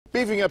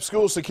Beefing up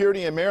school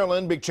security in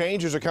Maryland, big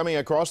changes are coming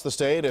across the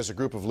state as a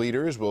group of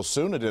leaders will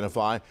soon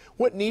identify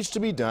what needs to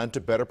be done to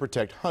better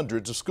protect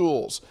hundreds of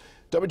schools.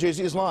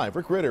 WJZ is live.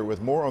 Rick Ritter with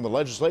more on the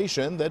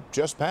legislation that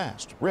just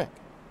passed. Rick.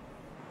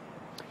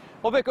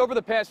 Well, Vic, over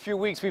the past few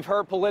weeks, we've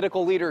heard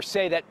political leaders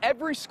say that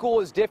every school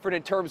is different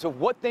in terms of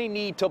what they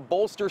need to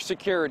bolster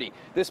security.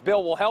 This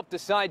bill will help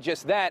decide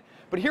just that.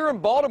 But here in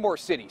Baltimore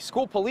City,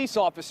 school police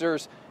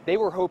officers, they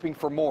were hoping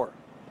for more.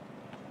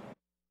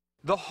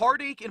 The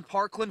heartache in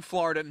Parkland,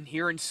 Florida, and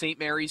here in St.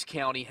 Mary's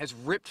County has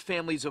ripped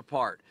families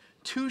apart.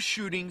 Two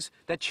shootings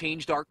that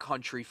changed our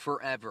country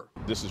forever.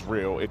 This is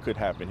real. It could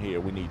happen here.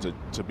 We need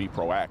to be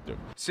proactive.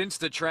 Since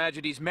the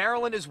tragedies,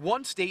 Maryland is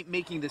one state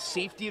making the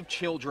safety of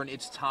children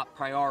its top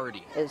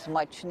priority. Is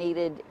much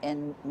needed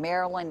in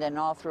Maryland and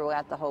all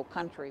throughout the whole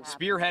country.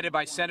 Spearheaded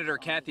by Senator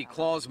Kathy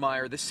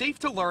Klausmeier, the Safe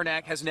to Learn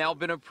Act has now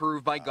been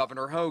approved by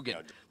Governor Hogan.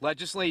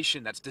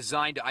 Legislation that's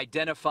designed to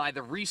identify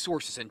the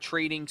resources and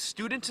training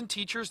students and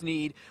teachers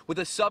need, with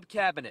a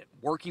sub-cabinet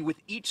working with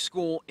each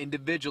school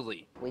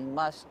individually. We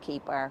must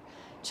keep our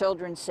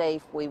children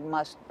safe. We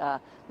must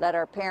let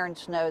our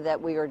parents know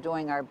that we are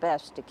doing our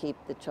best to keep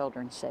the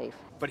children safe.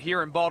 But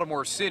here in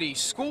Baltimore City,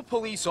 school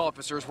police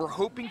officers were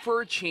hoping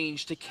for a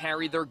change to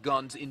carry their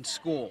guns in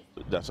school.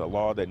 That's a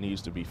law that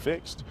needs to be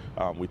fixed.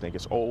 We think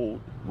it's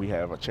old. We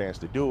have a chance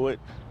to do it.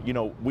 You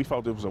know, we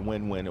felt it was a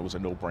win-win. It was a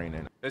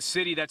no-brainer. A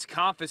city that's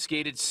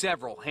confiscated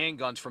several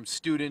handguns from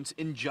students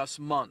in just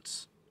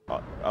months.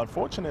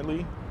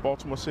 Unfortunately,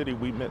 Baltimore City,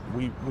 we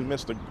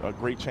missed a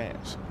great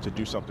chance to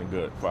do something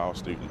good for our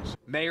students.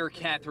 Mayor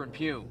Catherine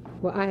Pugh.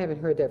 Well, I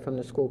haven't heard that from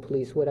the school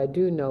police. What I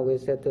do know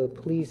is that the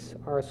police,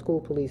 our school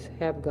police,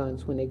 have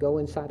guns. When they go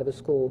inside of a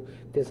school,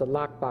 there's a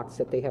lockbox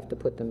that they have to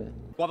put them in.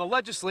 While the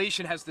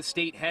legislation has the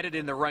state headed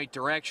in the right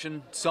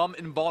direction, some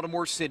in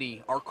Baltimore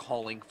City are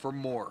calling for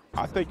more.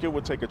 I think it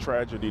would take a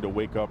tragedy to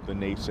wake up the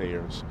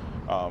naysayers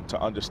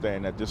to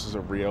understand that this is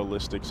a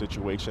realistic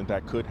situation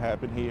that could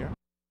happen here.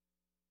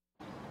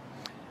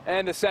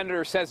 And the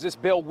senator says this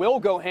bill will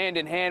go hand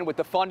in hand with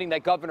the funding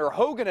that Governor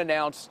Hogan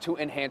announced to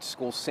enhance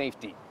school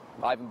safety.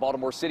 Live in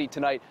Baltimore City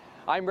tonight,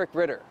 I'm Rick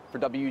Ritter for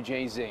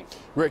WJZ.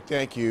 Rick,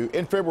 thank you.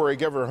 In February,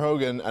 Governor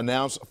Hogan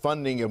announced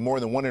funding of more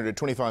than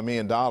 $125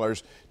 million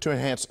to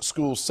enhance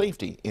school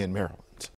safety in Maryland.